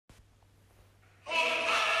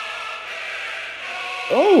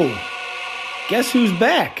Oh, guess who's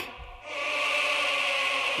back?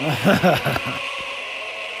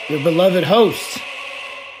 Your beloved host,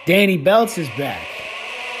 Danny Belts, is back.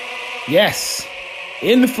 Yes,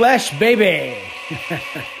 in the flesh, baby.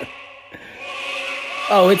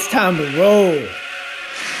 Oh, it's time to roll.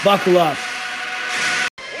 Buckle up.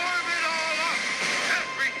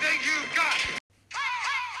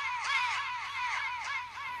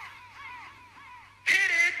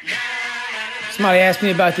 Somebody asked me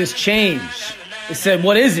about this change. They said,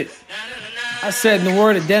 what is it? I said, in the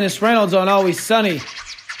word of Dennis Reynolds on Always Sunny,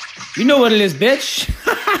 you know what it is, bitch.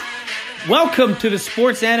 Welcome to the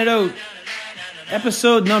Sports Antidote,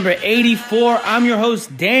 episode number 84. I'm your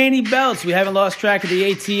host, Danny Belts. We haven't lost track of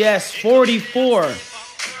the ATS. 44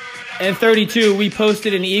 and 32. We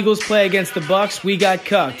posted an Eagles play against the Bucks. We got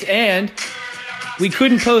cucked. And we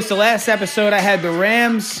couldn't post the last episode. I had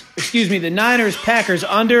the Niners, Packers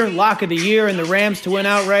under, lock of the year, and the Rams to win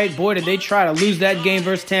outright. Boy, did they try to lose that game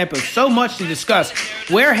versus Tampa. So much to discuss.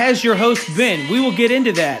 Where has your host been? We will get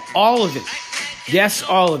into that. All of it. Yes,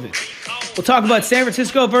 all of it. We'll talk about San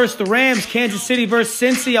Francisco versus the Rams, Kansas City versus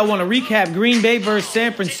Cincy. I want to recap Green Bay versus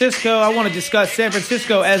San Francisco. I want to discuss San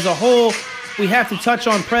Francisco as a whole. We have to touch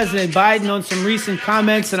on President Biden on some recent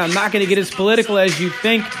comments, and I'm not going to get as political as you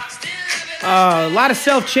think. A lot of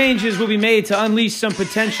self-changes will be made to unleash some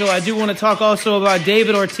potential. I do want to talk also about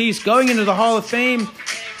David Ortiz going into the Hall of Fame,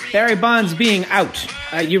 Barry Bonds being out.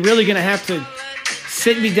 You're really going to have to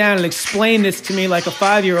sit me down and explain this to me like a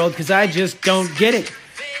 5-year-old because I just don't get it.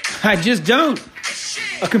 I just don't.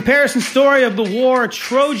 A comparison story of the war,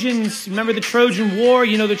 Trojans. Remember the Trojan War?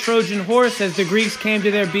 You know the Trojan horse as the Greeks came to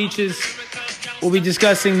their beaches. We'll be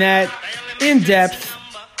discussing that in depth.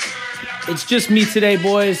 It's just me today,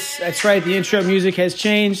 boys. That's right. The intro music has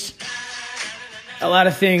changed. A lot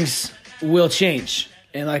of things will change.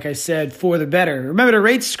 And like I said, for the better. Remember to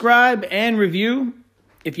rate, subscribe, and review.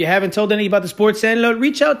 If you haven't told anybody about the Sports Antidote,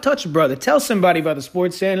 reach out, touch a brother. Tell somebody about the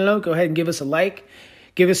Sports Antidote. Go ahead and give us a like.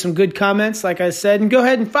 Give us some good comments, like I said. And go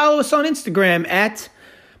ahead and follow us on Instagram at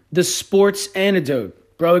the Sports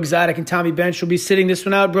Antidote. Bro Exotic and Tommy Bench will be sitting this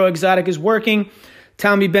one out. Bro Exotic is working.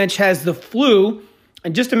 Tommy Bench has the flu.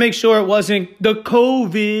 And just to make sure it wasn't the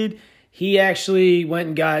COVID, he actually went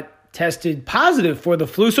and got tested positive for the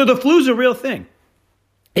flu. So the flu's a real thing.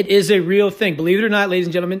 It is a real thing. Believe it or not, ladies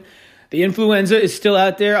and gentlemen, the influenza is still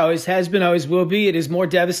out there. Always has been, always will be. It is more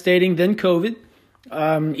devastating than COVID,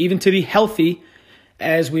 even to the healthy.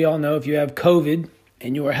 As we all know, if you have COVID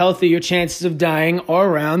and you are healthy, your chances of dying are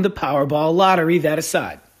around the Powerball lottery. That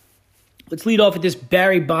aside, let's lead off with this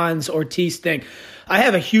Barry Bonds Ortiz thing. I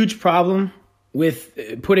have a huge problem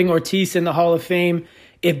with putting Ortiz in the Hall of Fame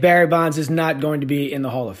if Barry Bonds is not going to be in the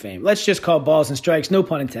Hall of Fame. Let's just call balls and strikes, no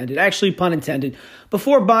pun intended. Actually, pun intended.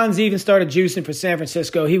 Before Bonds even started juicing for San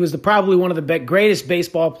Francisco, he was probably one of the greatest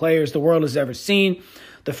baseball players the world has ever seen.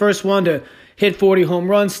 The first one to hit 40 home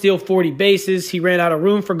runs, steal 40 bases. He ran out of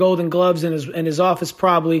room for Golden Gloves in his office,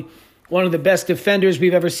 probably one of the best defenders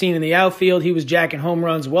we've ever seen in the outfield. He was jacking home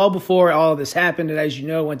runs well before all of this happened, and as you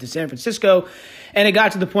know, went to San Francisco. And it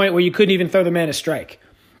got to the point where you couldn't even throw the man a strike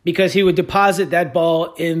because he would deposit that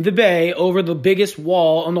ball in the bay over the biggest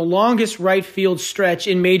wall on the longest right field stretch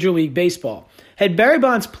in Major League Baseball. Had Barry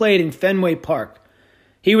Bonds played in Fenway Park,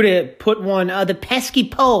 he would have put the pesky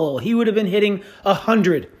pole. He would have been hitting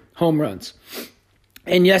 100 home runs.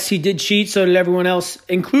 And yes, he did cheat. So did everyone else,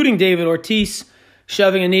 including David Ortiz,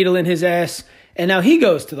 shoving a needle in his ass. And now he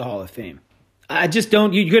goes to the Hall of Fame. I just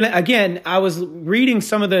don't. I was reading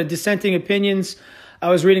some of the dissenting opinions. I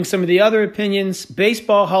was reading some of the other opinions.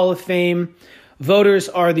 Baseball Hall of Fame voters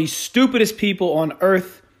are the stupidest people on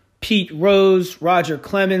earth. Pete Rose, Roger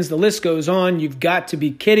Clemens, the list goes on. You've got to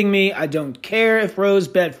be kidding me. I don't care if Rose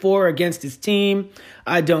bet 4 against his team.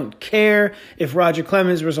 I don't care if Roger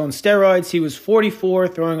Clemens was on steroids. He was 44,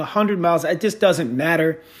 throwing 100 miles. It just doesn't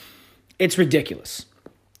matter. It's ridiculous.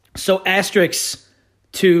 So asterisks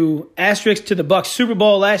to the Bucs Super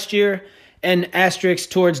Bowl last year and asterisks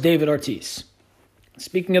towards David Ortiz.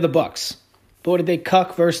 Speaking of the Bucs, boy, did they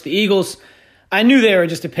cuck versus the Eagles. I knew they were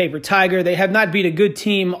just a paper tiger. They have not beat a good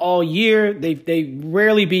team all year. They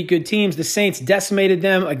rarely beat good teams. The Saints decimated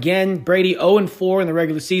them again. Brady 0-4 in the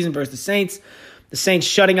regular season versus the Saints. The Saints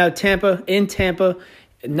shutting out Tampa in Tampa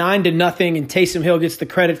 9-0, and Taysom Hill gets the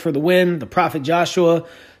credit for the win. The Prophet Joshua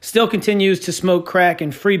still continues to smoke crack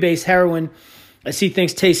and freebase heroin as he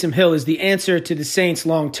thinks Taysom Hill is the answer to the Saints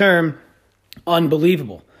long term.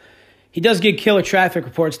 Unbelievable. He does get killer traffic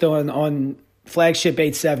reports, though, on Flagship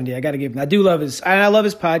 870. I got to give him. I love his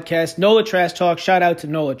podcast, NOLA Trash Talk. Shout out to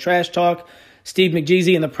NOLA Trash Talk. Steve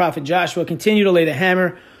McJeezy and the Prophet Joshua continue to lay the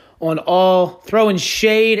hammer on all, throwing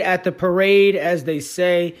shade at the parade, as they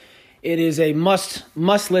say. It is a must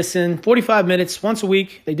listen. 45 minutes once a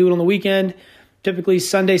week. They do it on the weekend, typically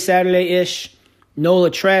Sunday, Saturday-ish.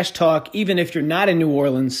 NOLA trash talk, even if you're not in New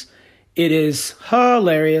Orleans. It is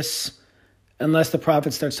hilarious, unless the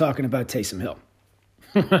prophet starts talking about Taysom Hill.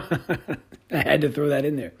 I had to throw that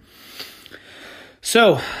in there.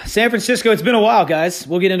 So, San Francisco, it's been a while, guys.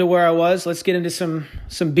 We'll get into where I was. Let's get into some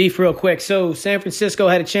beef real quick. So, San Francisco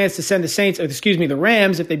had a chance to send the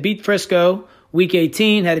Rams, if they beat Frisco, Week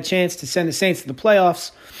 18, had a chance to send the Saints to the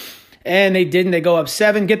playoffs. And they didn't. They go up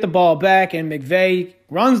 7, get the ball back, and McVay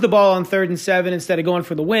runs the ball on 3rd and 7 instead of going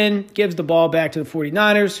for the win, gives the ball back to the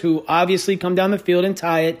 49ers, who obviously come down the field and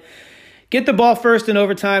tie it. Get the ball first in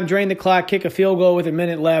overtime, drain the clock, kick a field goal with a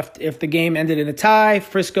minute left. If the game ended in a tie,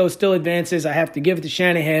 Frisco still advances. I have to give it to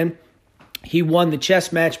Shanahan. He won the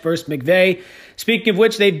chess match versus McVay. Speaking of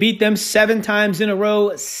which, they beat them 7 times in a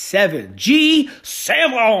row. 7.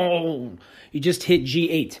 G7. You just hit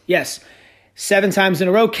G8. Yes. 7 times in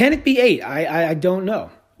a row. Can it be 8? I don't know.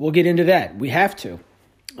 We'll get into that. We have to.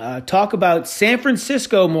 Talk about San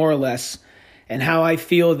Francisco, more or less, and how I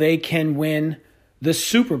feel they can win the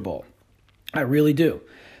Super Bowl. I really do.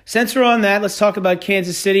 Since we're on that, let's talk about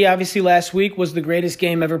Kansas City. Obviously, last week was the greatest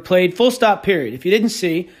game ever played. Full stop, period. If you didn't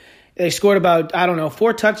see, they scored about,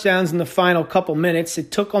 4 touchdowns in the final couple minutes.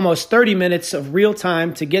 It took almost 30 minutes of real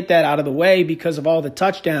time to get that out of the way because of all the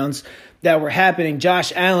touchdowns that were happening.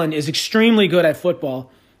 Josh Allen is extremely good at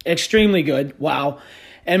football. Extremely good. Wow.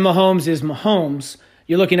 And Mahomes is Mahomes.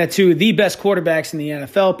 You're looking at 2 of the best quarterbacks in the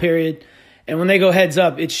NFL, period. And when they go heads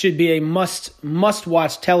up, it should be a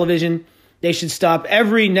must-watch television. They should stop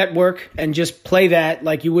every network and just play that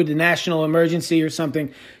like you would the national emergency or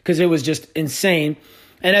something, because it was just insane.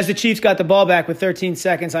 And as the Chiefs got the ball back with 13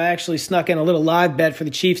 seconds, I actually snuck in a little live bet for the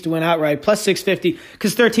Chiefs to win outright, plus 650,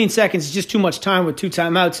 because 13 seconds is just too much time with 2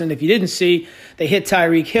 timeouts. And if you didn't see, they hit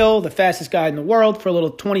Tyreek Hill, the fastest guy in the world, for a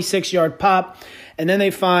little 26-yard pop. And then they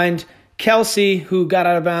find Kelsey, who got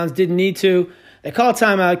out of bounds, didn't need to. They call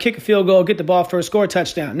timeout, kick a field goal, get the ball first, score a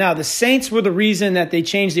touchdown. Now, the Saints were the reason that they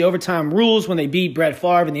changed the overtime rules when they beat Brett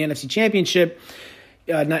Favre in the NFC Championship.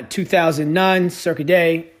 Not 2009, circa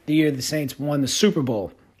day, the year the Saints won the Super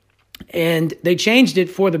Bowl. And they changed it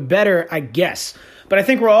for the better, I guess. But I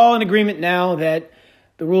think we're all in agreement now that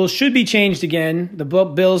the rules should be changed again. The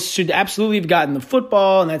Bills should absolutely have gotten the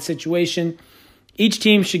football in that situation. Each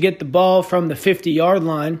team should get the ball from the 50-yard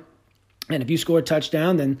line. And if you score a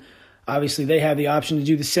touchdown, then obviously they have the option to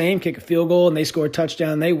do the same, kick a field goal, and they score a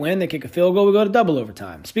touchdown, they win. They kick a field goal, we go to double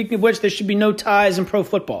overtime. Speaking of which, there should be no ties in pro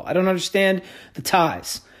football. I don't understand the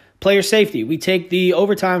ties. Player safety. We take the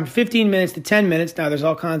overtime 15 minutes to 10 minutes. Now, there's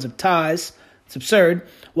all kinds of ties. It's absurd.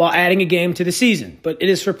 While adding a game to the season. But it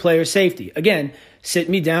is for player safety. Again, sit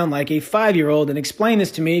me down like a 5-year-old and explain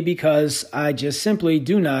this to me, because I just simply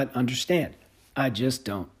do not understand. I just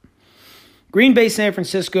don't. Green Bay, San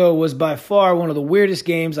Francisco was by far one of the weirdest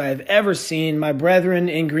games I have ever seen. My brethren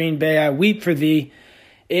in Green Bay, I weep for thee.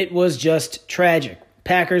 It was just tragic.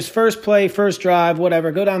 Packers, first play, first drive,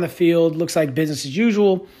 whatever, go down the field. Looks like business as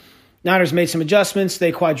usual. Niners made some adjustments.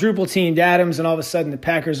 They quadruple teamed Adams, and all of a sudden the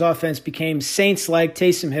Packers offense became Saints-like,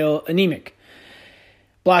 Taysom Hill, anemic.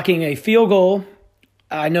 Blocking a field goal.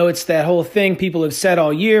 I know it's that whole thing people have said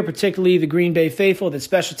all year, particularly the Green Bay faithful, that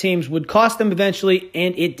special teams would cost them eventually,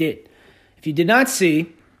 and it did. If you did not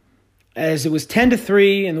see, as it was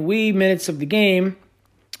 10-3 in the wee minutes of the game,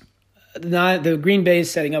 the Green Bay is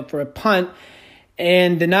setting up for a punt,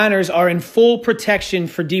 and the Niners are in full protection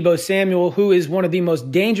for Deebo Samuel, who is one of the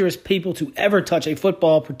most dangerous people to ever touch a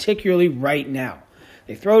football, particularly right now.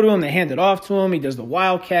 They throw to him, they hand it off to him, he does the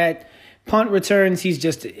wildcat, punt returns, he's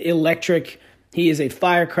just electric. He is a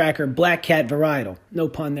firecracker, black cat varietal. No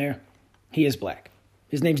pun there. He is black.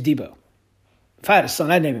 His name's Deebo. If I had a son,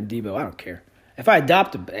 I'd name him Deebo. I don't care. If I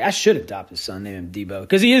should adopt a son, name him Deebo.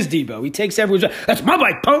 Because he is Deebo. He takes everyone's... That's my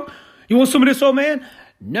bike, punk! You want some of this, old man?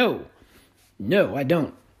 No, I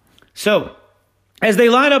don't. So, as they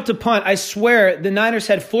line up to punt, I swear the Niners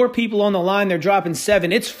had 4 people on the line. They're dropping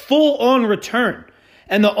 7. It's full on return.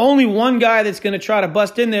 And the only one guy that's going to try to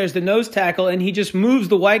bust in there is the nose tackle, and he just moves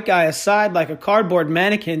the white guy aside like a cardboard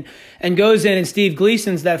mannequin and goes in, and Steve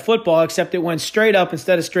Gleason's that football, except it went straight up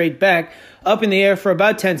instead of straight back, up in the air for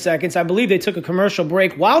about 10 seconds. I believe they took a commercial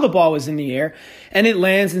break while the ball was in the air, and it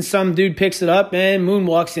lands, and some dude picks it up and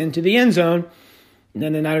moonwalks into the end zone. And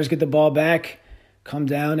then the Niners get the ball back, come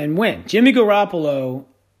down, and win. Jimmy Garoppolo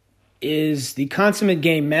is the consummate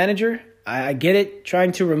game manager. I get it.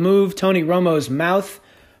 Trying to remove Tony Romo's mouth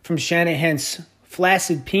from Shanahan's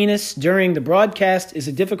flaccid penis during the broadcast is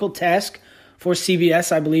a difficult task for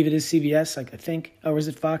CBS. I believe it is CBS, I think. Or is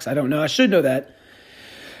it Fox? I don't know. I should know that.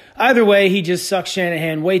 Either way, he just sucks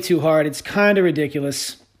Shanahan way too hard. It's kind of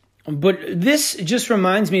ridiculous. But this just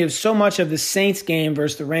reminds me of so much of the Saints game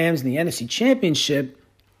versus the Rams in the NFC Championship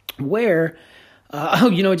where,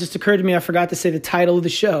 it just occurred to me I forgot to say the title of the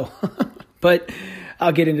show. But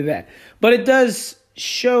I'll get into that. But it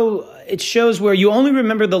shows where you only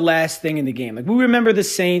remember the last thing in the game. Like we remember the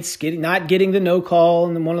Saints not getting the no call,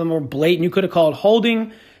 and one of them more blatant. You could have called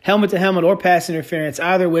holding, helmet to helmet, or pass interference,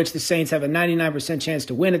 either which the Saints have a 99% chance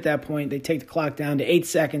to win at that point. They take the clock down to 8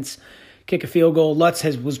 seconds, kick a field goal. Lutz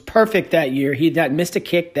was perfect that year. He had not missed a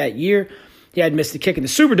kick that year. He had missed a kick in the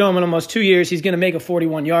Superdome in almost 2 years. He's going to make a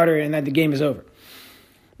 41-yarder, and then the game is over.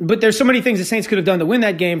 But there's so many things the Saints could have done to win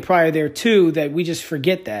that game prior there, too, that we just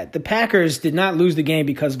forget that. The Packers did not lose the game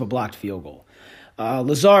because of a blocked field goal.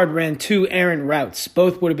 Lazard ran 2 errant routes.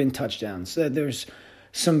 Both would have been touchdowns. There's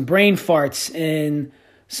some brain farts and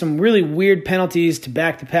some really weird penalties to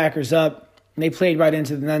back the Packers up. And they played right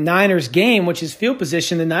into the Niners game, which is field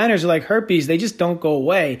position. The Niners are like herpes. They just don't go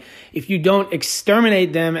away. If you don't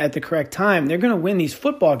exterminate them at the correct time, they're going to win these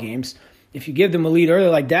football games. If you give them a lead early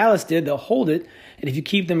like Dallas did, they'll hold it. And if you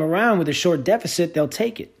keep them around with a short deficit, they'll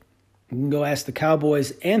take it. You can go ask the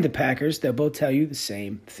Cowboys and the Packers. They'll both tell you the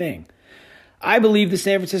same thing. I believe the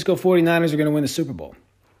San Francisco 49ers are going to win the Super Bowl.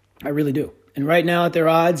 I really do. And right now at their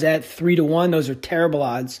odds at 3-1, those are terrible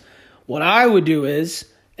odds. What I would do is,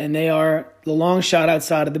 and they are the long shot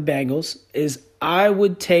outside of the Bengals, is I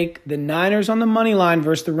would take the Niners on the money line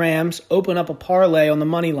versus the Rams, open up a parlay on the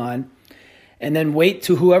money line, and then wait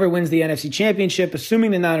to whoever wins the NFC Championship,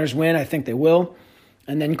 assuming the Niners win, I think they will,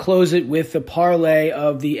 and then close it with the parlay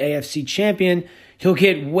of the AFC champion. He'll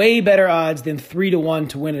get way better odds than 3-1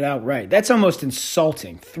 to win it outright. That's almost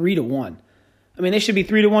insulting, 3-1. I mean, they should be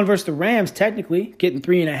 3-1 versus the Rams, technically, getting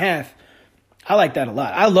 3.5. I like that a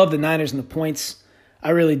lot. I love the Niners and the points.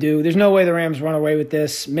 I really do. There's no way the Rams run away with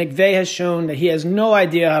this. McVay has shown that he has no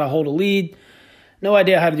idea how to hold a lead, no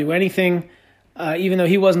idea how to do anything. Even though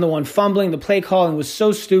he wasn't the one fumbling, the play calling was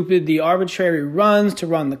so stupid. The arbitrary runs to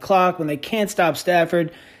run the clock when they can't stop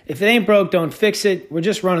Stafford. If it ain't broke, don't fix it. We're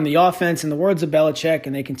just running the offense in the words of Belichick,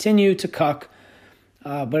 and they continue to cuck.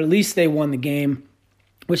 But at least they won the game,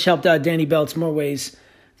 which helped out Danny Belts more ways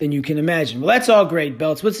than you can imagine. Well, that's all great,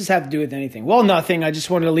 Belts. What's this have to do with anything? Well, nothing. I just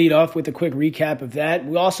wanted to lead off with a quick recap of that.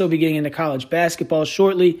 We'll also be getting into college basketball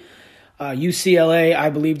shortly. UCLA,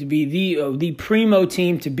 I believe, to be the primo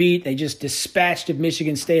team to beat. They just dispatched of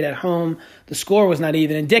Michigan State at home. The score was not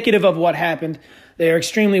even indicative of what happened. They are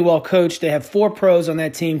extremely well coached. They have 4 pros on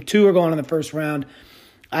that team. 2 are going in the first round.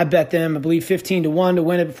 I bet them, I believe, 15-1 to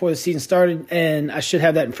win it before the season started, and I should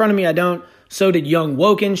have that in front of me. I don't. So did Young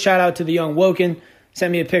Woken. Shout out to the Young Woken.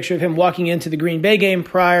 Sent me a picture of him walking into the Green Bay game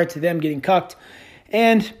prior to them getting cucked.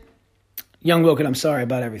 And Young Woken, I'm sorry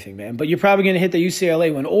about everything, man. But you're probably going to hit the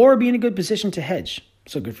UCLA win or be in a good position to hedge.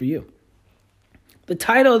 So good for you. The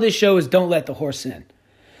title of this show is Don't Let the Horse In.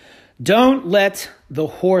 Don't let the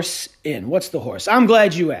horse in. What's the horse? I'm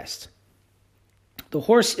glad you asked. The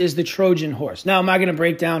horse is the Trojan horse. Now, am I going to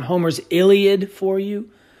break down Homer's Iliad for you?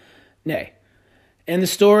 Nay. And the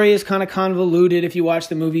story is kind of convoluted. If you watch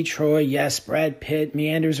the movie Troy, yes, Brad Pitt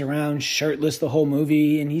meanders around shirtless the whole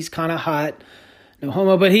movie, and he's kind of hot. No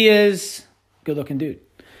homo, but he is a good-looking dude.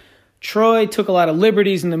 Troy took a lot of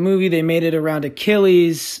liberties in the movie. They made it around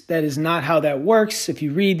Achilles. That is not how that works if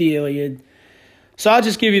you read the Iliad. So I'll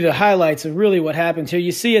just give you the highlights of really what happened here.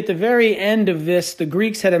 You see, at the very end of this, the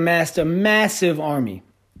Greeks had amassed a massive army.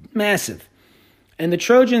 Massive. And the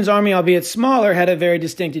Trojans' army, albeit smaller, had a very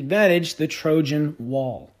distinct advantage, the Trojan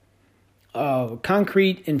Wall. A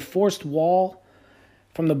concrete enforced wall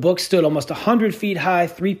from the book stood almost 100 feet high,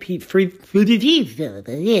 3 feet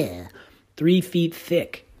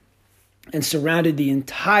thick, and surrounded the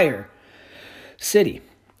entire city.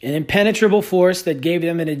 An impenetrable force that gave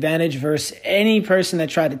them an advantage versus any person that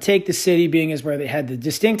tried to take the city, being as where they had the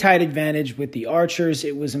distinct height advantage with the archers.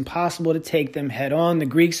 It was impossible to take them head on. The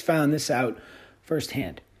Greeks found this out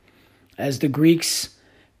firsthand. As the Greeks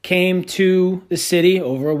came to the city,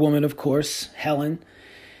 over a woman, of course, Helen,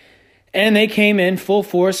 and they came in full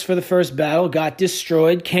force for the first battle, got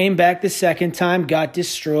destroyed, came back the second time, got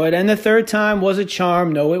destroyed, and the third time was a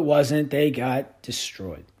charm. No, it wasn't. They got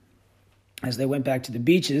destroyed. As they went back to the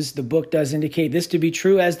beaches, the book does indicate this to be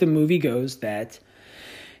true as the movie goes, that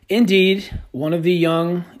indeed one of the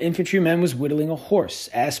young infantrymen was whittling a horse.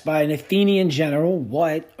 Asked by an Athenian general,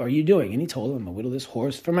 "What are you doing?" And he told him, "I'm going to whittle this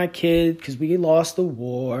horse for my kid because we lost the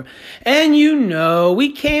war. And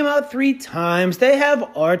we came out 3 times. They have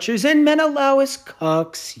archers and Menelaus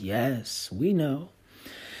cucks. Yes, we know."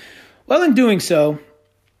 Well, in doing so,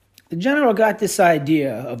 the general got this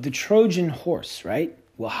idea of the Trojan horse, right?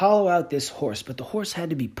 We'll hollow out this horse, but the horse had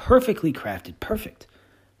to be perfectly crafted, perfect.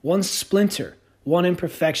 One splinter, one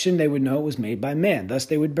imperfection they would know was made by man, thus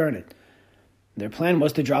they would burn it. Their plan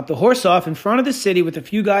was to drop the horse off in front of the city with a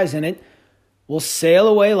few guys in it. We'll sail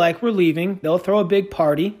away like we're leaving. They'll throw a big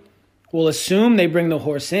party. We'll assume they bring the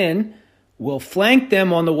horse in. We'll flank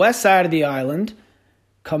them on the west side of the island,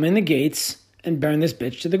 come in the gates, and burn this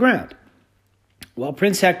bitch to the ground. Well,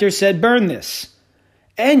 Prince Hector said, burn this.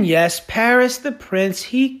 And yes, Paris the prince,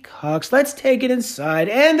 he cucks. Let's take it inside.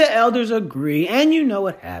 And the elders agree. And you know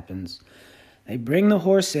what happens. They bring the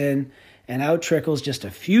horse in, and out trickles just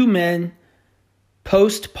a few men.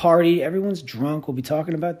 Post-party, everyone's drunk. We'll be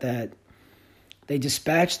talking about that. They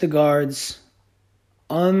dispatch the guards,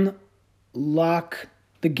 unlock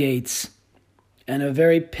the gates, and a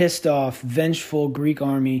very pissed off, vengeful Greek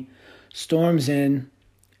army storms in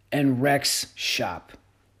and wrecks shop.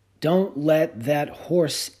 Don't let that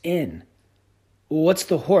horse in. Well, what's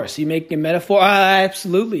the horse? Are you making a metaphor? I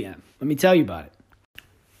absolutely am. Let me tell you about it.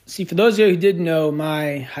 See, for those of you who didn't know,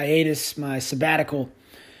 my hiatus, my sabbatical,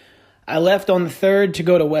 I left on the 3rd to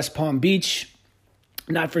go to West Palm Beach,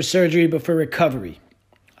 not for surgery, but for recovery.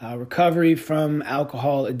 Recovery from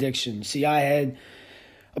alcohol addiction. See, I had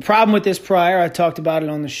a problem with this prior. I talked about it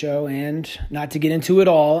on the show, and not to get into it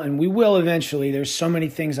all, and we will eventually. There's so many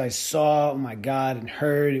things I saw, oh my God, and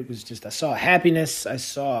heard. It was just, I saw happiness, I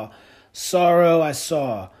saw sorrow, I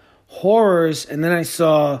saw horrors, and then I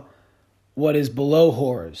saw what is below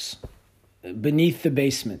horrors, beneath the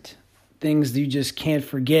basement. Things that you just can't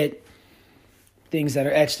forget. Things that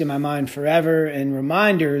are etched in my mind forever, and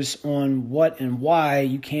reminders on what and why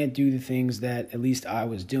you can't do the things that at least I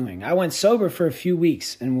was doing. I went sober for a few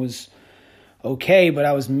weeks and was okay, but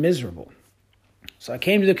I was miserable. So I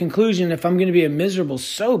came to the conclusion, if I'm going to be a miserable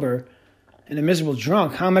sober and a miserable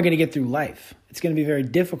drunk, how am I going to get through life? It's going to be very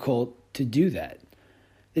difficult to do that.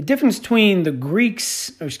 The difference between the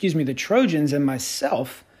the Trojans and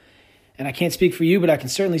myself, and I can't speak for you, but I can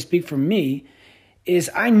certainly speak for me,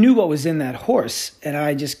 is I knew what was in that horse, and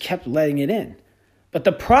I just kept letting it in. But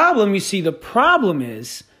the problem is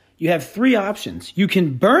you have 3 options. You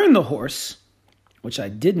can burn the horse, which I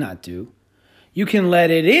did not do. You can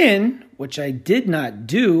let it in, which I did not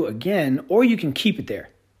do again, or you can keep it there.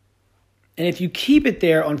 And if you keep it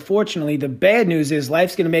there, unfortunately, the bad news is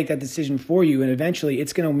life's going to make that decision for you, and eventually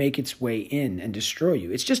it's going to make its way in and destroy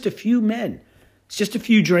you. It's just a few men. It's just a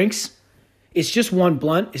few drinks. It's just one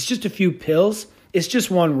blunt. It's just a few pills. It's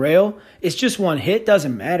just one rail. It's just one hit.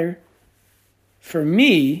 Doesn't matter. For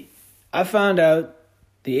me, I found out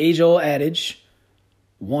the age-old adage,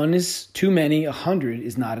 1 is too many, 100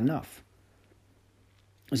 is not enough.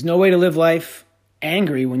 There's no way to live life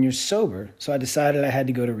angry when you're sober, so I decided I had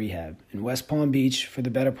to go to rehab in West Palm Beach for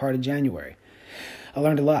the better part of January. I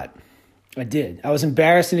learned a lot. I did. I was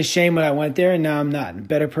embarrassed and ashamed when I went there, and now I'm not. I'm a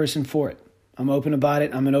better person for it. I'm open about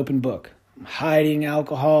it. I'm an open book. Hiding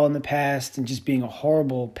alcohol in the past and just being a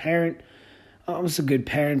horrible parent. I was a good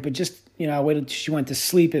parent, but just, I waited till she went to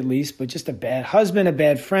sleep at least, but just a bad husband, a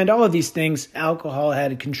bad friend, all of these things. Alcohol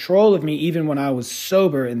had control of me even when I was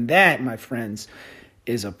sober, and that, my friends,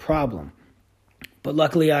 is a problem. But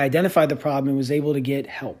luckily I identified the problem and was able to get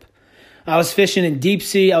help. I was fishing in deep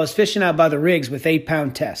sea. I was fishing out by the rigs with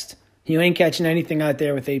 8-pound test. You ain't catching anything out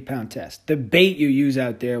there with 8-pound test. The bait you use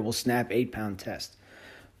out there will snap 8-pound test.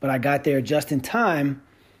 But I got there just in time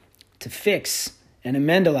to fix and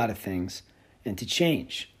amend a lot of things and to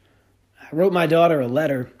change. I wrote my daughter a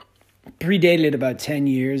letter, predated it about 10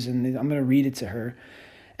 years, and I'm going to read it to her.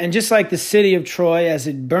 And just like the city of Troy, as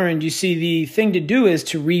it burned, you see, the thing to do is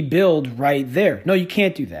to rebuild right there. No, you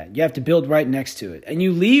can't do that. You have to build right next to it. And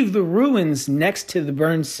you leave the ruins next to the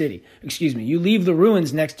burned city. You leave the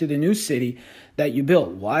ruins next to the new city that you built.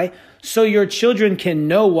 Why? So your children can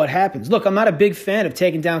know what happens. Look, I'm not a big fan of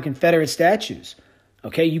taking down Confederate statues.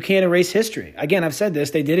 Okay, you can't erase history. Again, I've said this.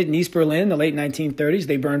 They did it in East Berlin in the late 1930s.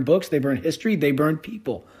 They burned books, they burned history, they burned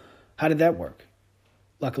people. How did that work?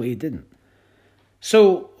 Luckily, it didn't.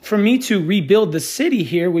 So for me to rebuild the city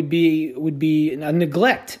here would be a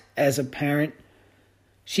neglect as a parent.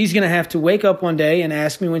 She's going to have to wake up one day and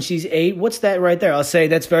ask me when she's 8, what's that right there? I'll say,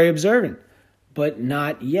 that's very observant, but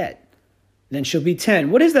not yet. Then she'll be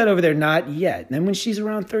 10. What is that over there? Not yet. And then when she's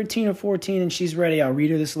around 13 or 14 and she's ready, I'll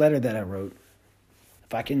read her this letter that I wrote.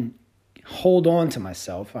 If I can hold on to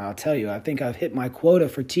myself, I'll tell you, I think I've hit my quota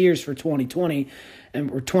for tears for 2020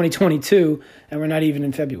 or 2022, and we're not even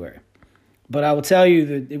in February. But I will tell you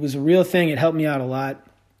that it was a real thing. It helped me out a lot.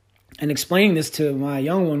 And explaining this to my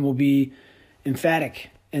young one will be emphatic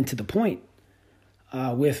and to the point.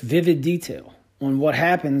 with vivid detail on what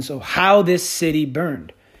happens, or how this city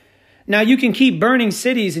burned. Now, you can keep burning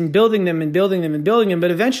cities and building them and building them and building them, but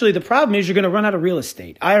eventually the problem is you're going to run out of real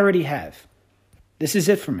estate. I already have. This is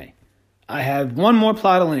it for me. I have one more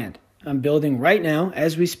plot of land I'm building right now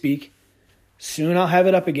as we speak. Soon I'll have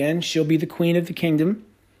it up again. She'll be the queen of the kingdom,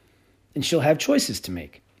 and she'll have choices to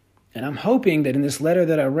make. And I'm hoping that in this letter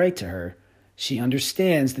that I write to her, she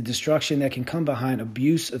understands the destruction that can come behind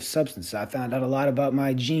abuse of substance. I found out a lot about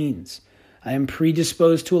my genes. I am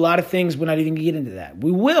predisposed to a lot of things. We're not even going to get into that.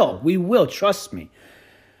 We will, trust me.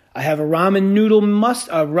 I have a ramen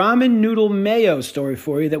noodle mayo story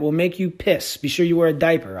for you that will make you piss. Be sure you wear a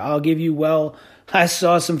diaper. I'll give you, I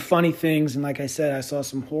saw some funny things, and like I said, I saw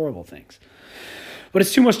some horrible things. But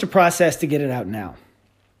it's too much to process to get it out now.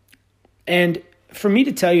 And for me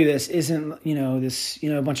to tell you this isn't,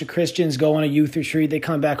 a bunch of Christians go on a youth retreat, they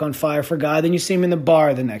come back on fire for God, then you see them in the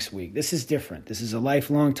bar the next week. This is different. This is a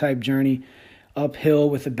lifelong type journey uphill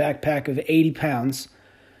with a backpack of 80 pounds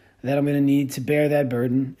that I'm going to need to bear that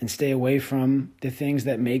burden and stay away from the things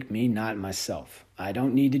that make me not myself. I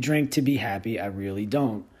don't need to drink to be happy. I really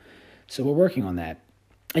don't. So we're working on that.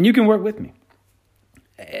 And you can work with me.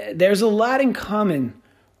 There's a lot in common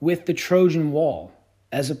with the Trojan Wall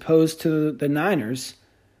as opposed to the Niners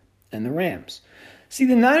and the Rams. See,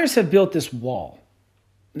 the Niners have built this wall.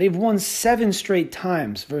 They've won 7 straight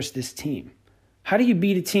times versus this team. How do you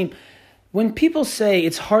beat a team? When people say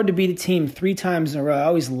it's hard to beat a team 3 times in a row, I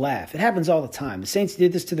always laugh. It happens all the time. The Saints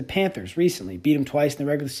did this to the Panthers recently. Beat them twice in the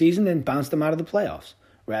regular season, then bounced them out of the playoffs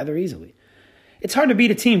rather easily. It's hard to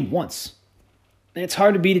beat a team once. And it's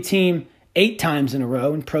hard to beat a team 8 times in a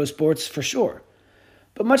row in pro sports for sure.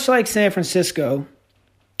 But much like San Francisco,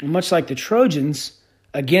 much like the Trojans,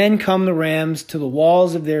 again come the Rams to the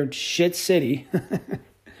walls of their shit city,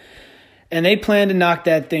 and they plan to knock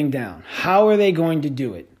that thing down. How are they going to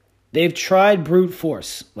do it? They've tried brute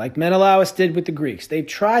force, like Menelaus did with the Greeks. They've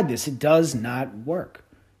tried this. It does not work.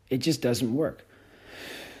 It just doesn't work.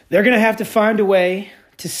 They're going to have to find a way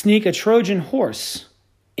to sneak a Trojan horse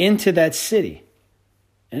into that city.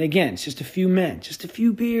 And again, it's just a few men, just a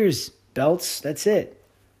few beers, belts, that's it.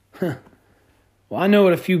 Well, I know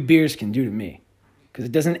what a few beers can do to me, because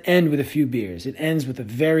it doesn't end with a few beers. It ends with a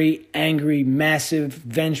very angry, massive,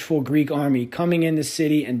 vengeful Greek army coming in the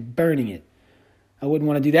city and burning it. I wouldn't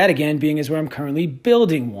want to do that again, being as where I'm currently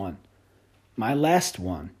building one, my last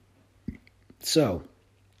one. So,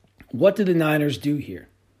 what do the Niners do here?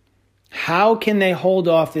 How can they hold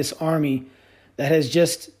off this army that has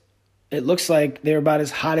just, it looks like they're about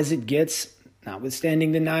as hot as it gets,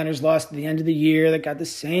 notwithstanding the Niners lost at the end of the year that got the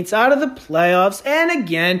Saints out of the playoffs. And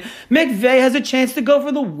again, McVay has a chance to go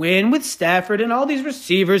for the win with Stafford and all these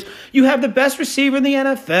receivers. You have the best receiver in the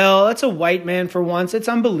NFL. That's a white man for once. It's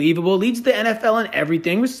unbelievable. Leads the NFL in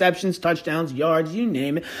everything. Receptions, touchdowns, yards, you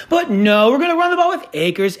name it. But no, we're going to run the ball with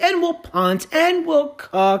Akers, and we'll punt, and we'll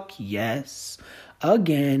cook. Yes,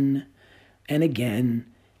 again and again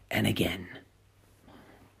and again.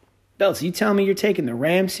 Belts, you tell me you're taking the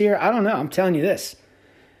Rams here? I don't know. I'm telling you this.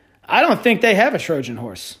 I don't think they have a Trojan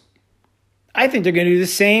horse. I think they're going to do the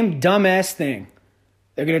same dumbass thing.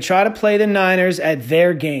 They're going to try to play the Niners at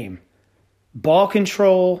their game. Ball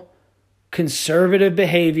control, conservative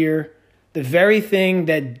behavior. The very thing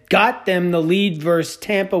that got them the lead versus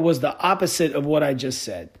Tampa was the opposite of what I just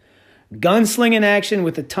said. Gunslinging action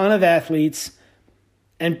with a ton of athletes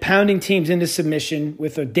and pounding teams into submission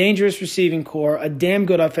with a dangerous receiving core, a damn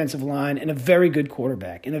good offensive line, and a very good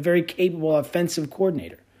quarterback, and a very capable offensive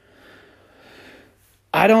coordinator.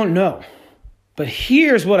 I don't know. But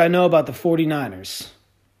here's what I know about the 49ers.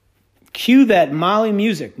 Cue that Molly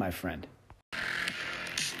music, my friend.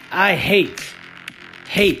 I hate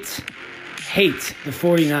the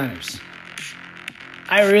 49ers.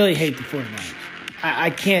 I really hate the 49ers.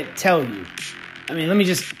 I can't tell you. I mean, let me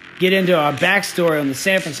just get into our backstory on the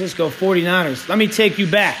San Francisco 49ers. Let me take you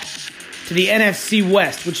back to the NFC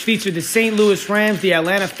West, which featured the St. Louis Rams, the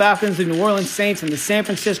Atlanta Falcons, the New Orleans Saints, and the San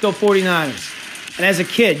Francisco 49ers. And as a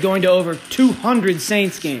kid, going to over 200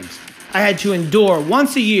 Saints games, I had to endure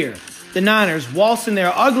once a year the Niners waltzing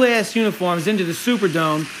their ugly-ass uniforms into the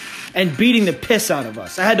Superdome and beating the piss out of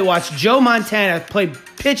us. I had to watch Joe Montana play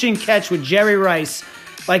pitch and catch with Jerry Rice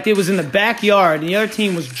like it was in the backyard and the other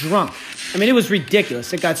team was drunk. I mean, it was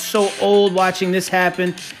ridiculous. It got so old watching this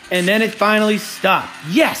happen, and then it finally stopped.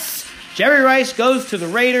 Yes! Jerry Rice goes to the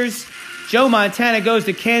Raiders. Joe Montana goes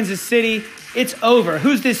to Kansas City. It's over.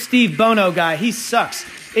 Who's this Steve Bono guy? He sucks.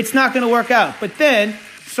 It's not going to work out. But then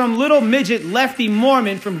some little midget lefty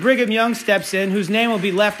Mormon from Brigham Young steps in, whose name will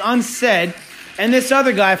be left unsaid, and this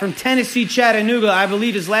other guy from Tennessee, Chattanooga, I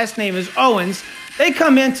believe his last name is Owens. They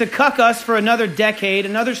come in to cuck us for another decade,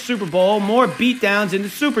 another Super Bowl, more beatdowns in the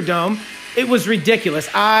Superdome. It was ridiculous.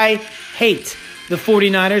 I hate the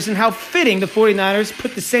 49ers and how fitting the 49ers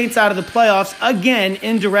put the Saints out of the playoffs again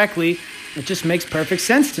indirectly. It just makes perfect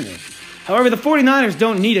sense to me. However, the 49ers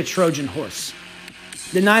don't need a Trojan horse.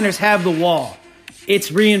 The Niners have the wall.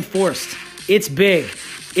 It's reinforced. It's big.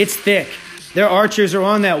 It's thick. Their archers are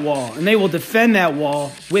on that wall, and they will defend that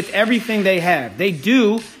wall with everything they have. They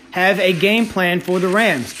do have a game plan for the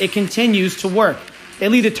Rams. It continues to work. They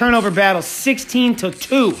lead the turnover battle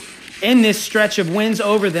 16-2 in this stretch of wins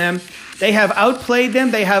over them. They have outplayed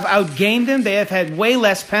them. They have outgained them. They have had way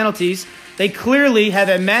less penalties. They clearly have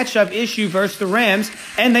a matchup issue versus the Rams,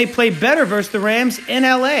 and they play better versus the Rams in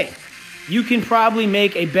LA. You can probably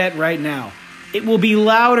make a bet right now. It will be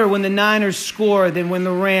louder when the Niners score than when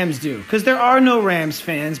the Rams do, because there are no Rams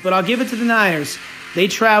fans, but I'll give it to the Niners. They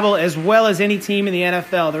travel as well as any team in the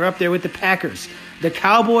NFL. They're up there with the Packers, the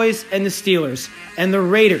Cowboys, and the Steelers, and the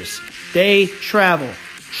Raiders. They travel.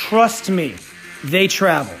 Trust me, they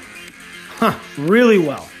travel. Really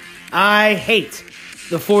well. I hate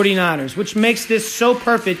the 49ers, which makes this so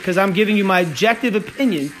perfect because I'm giving you my objective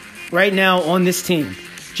opinion right now on this team.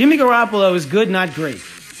 Jimmy Garoppolo is good, not great.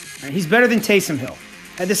 He's better than Taysom Hill.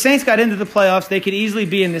 Had the Saints got into the playoffs, they could easily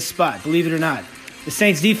be in this spot, believe it or not. The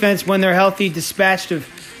Saints defense, when they're healthy, dispatched of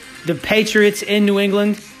the Patriots in New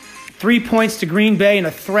England. 3 points to Green Bay and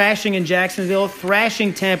a thrashing in Jacksonville,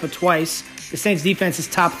 thrashing Tampa twice. The Saints defense is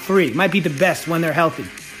top 3. Might be the best when they're healthy.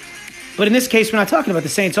 But in this case, we're not talking about the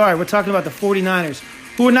Saints. All right, we're talking about the 49ers,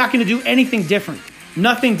 who are not going to do anything different.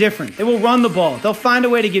 Nothing different. They will run the ball. They'll find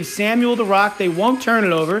a way to give Samuel the rock. They won't turn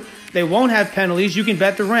it over. They won't have penalties. You can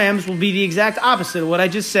bet the Rams will be the exact opposite of what I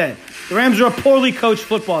just said. The Rams are a poorly coached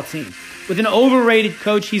football team. With an overrated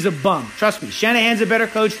coach, he's a bum. Trust me, Shanahan's a better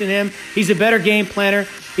coach than him. He's a better game planner.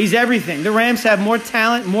 He's everything. The Rams have more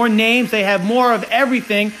talent, more names. They have more of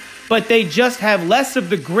everything, but they just have less of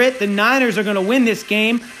the grit. The Niners are going to win this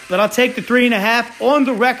game, but I'll take the 3.5 on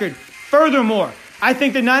the record. Furthermore, I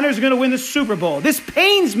think the Niners are going to win the Super Bowl. This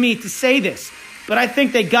pains me to say this, but I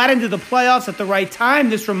think they got into the playoffs at the right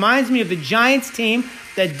time. This reminds me of the Giants team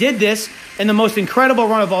that did this in the most incredible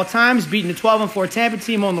run of all times, beating a 12-4 Tampa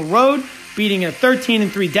team on the road, beating a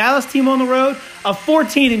 13-3 Dallas team on the road, a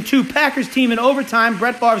 14-2 Packers team in overtime,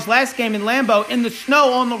 Brett Favre's last game in Lambeau in the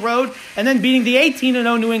snow on the road, and then beating the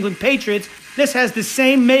 18-0 New England Patriots. This has the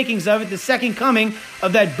same makings of it, the second coming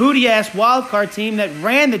of that booty-ass wildcard team that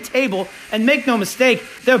ran the table. And make no mistake,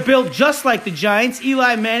 they're built just like the Giants.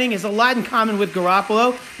 Eli Manning has a lot in common with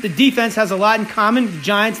Garoppolo. The defense has a lot in common with the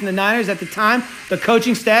Giants and the Niners at the time. The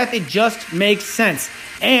coaching staff, it just makes sense.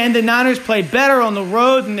 And the Niners play better on the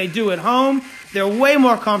road than they do at home. They're way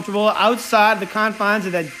more comfortable outside the confines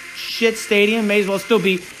of that shit stadium. May as well still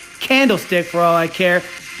be Candlestick for all I care.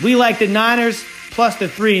 We like the Niners plus the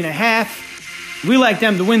 3.5. We like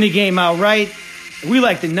them to win the game outright. We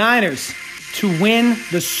like the Niners to win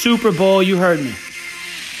the Super Bowl. You heard me.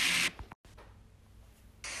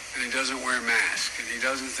 And he doesn't wear a mask. And he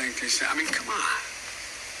doesn't think he's... I mean, come on.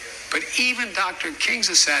 But even Dr. King's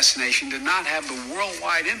assassination did not have the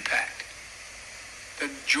worldwide impact that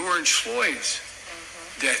George Floyd's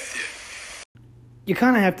death did. You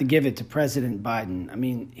kind of have to give it to President Biden. I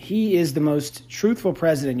mean, he is the most truthful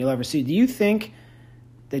president you'll ever see. Do you think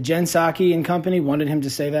that Jen Psaki and company wanted him to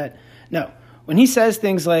say that? No. When he says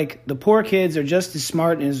things like the poor kids are just as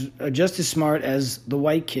smart as the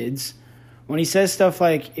white kids, when he says stuff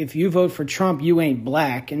like if you vote for Trump, you ain't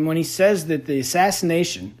black, and when he says that the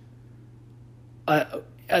assassination,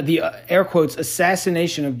 air quotes,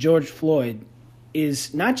 assassination of George Floyd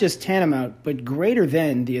is not just tantamount, but greater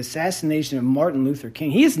than the assassination of Martin Luther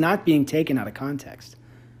King, he is not being taken out of context.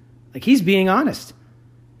 Like, he's being honest.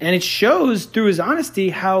 And it shows through his honesty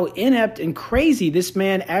how inept and crazy this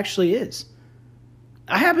man actually is.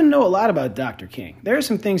 I happen to know a lot about Dr. King. There are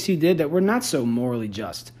some things he did that were not so morally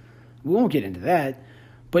just. We won't get into that.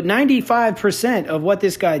 But 95% of what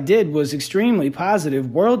this guy did was extremely positive,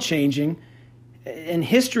 world-changing, and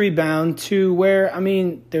history-bound to where, I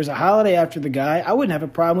mean, there's a holiday after the guy. I wouldn't have a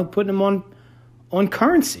problem with putting him on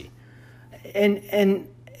currency. And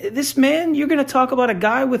this man, you're going to talk about a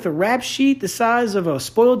guy with a rap sheet the size of a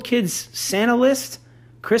spoiled kid's Santa list,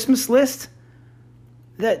 Christmas list,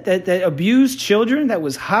 that abused children, that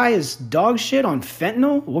was high as dog shit on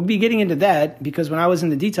fentanyl? We'll be getting into that because when I was in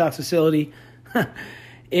the detox facility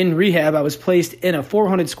in rehab, I was placed in a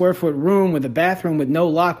 400-square-foot room with a bathroom with no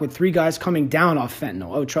lock with 3 guys coming down off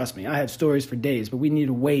fentanyl. Oh, trust me, I have stories for days, but we need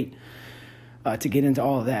to wait to get into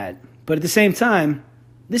all of that. But at the same time,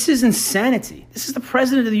 This is insanity. This is the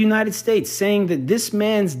president of the United States saying that this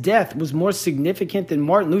man's death was more significant than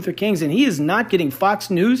Martin Luther King's, and he is not getting Fox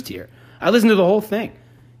News here. I listened to the whole thing.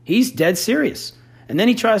 He's dead serious. And then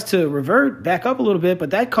he tries to revert back up a little bit,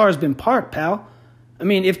 but that car's been parked, pal. I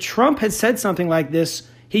mean, if Trump had said something like this,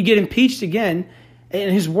 he'd get impeached again,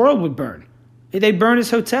 and his world would burn. They'd burn his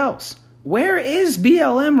hotels. Where is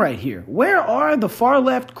BLM right here? Where are the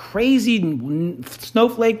far-left, crazy,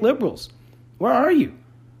 snowflake liberals? Where are you?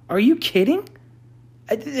 Are you kidding?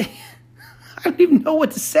 I don't even know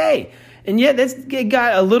what to say. And yet, it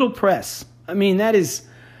got a little press. I mean, that is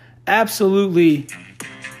absolutely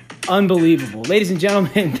unbelievable. Ladies and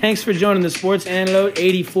gentlemen, thanks for joining the Sports Antidote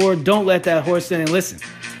 84. Don't let that horse in. And listen,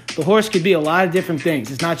 the horse could be a lot of different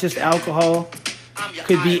things. It's not just alcohol. It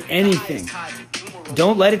could be anything.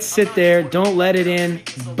 Don't let it sit there. Don't let it in.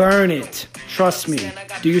 Burn it. Trust me.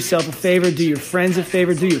 Do yourself a favor. Do your friends a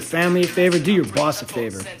favor. Do your family a favor. Do your boss a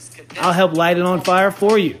favor. I'll help light it on fire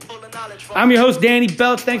for you. I'm your host, Danny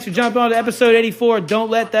Belch. Thanks for jumping on to episode 84. Don't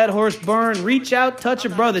let that horse burn. Reach out, touch a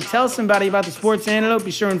brother. Tell somebody about the Sports Antidote.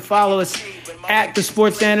 Be sure and follow us at the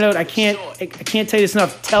Sports Antidote. I can't tell you this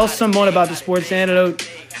enough. Tell someone about the Sports Antidote.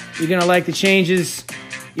 You're going to like the changes.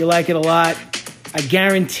 You'll like it a lot. I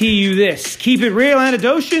guarantee you this. Keep it real,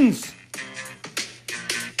 Antidotians.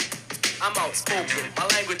 I'm outspoken. My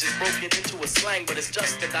language is broken into a slang, but it's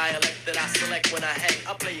just a dialect that I select when I hang.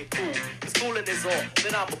 I play it cool, cause fooling is all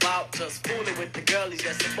that I'm about. Just fooling with the girlies,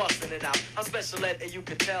 yes, and busting it out. I'm special ed, and you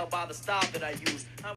can tell by the style that I use.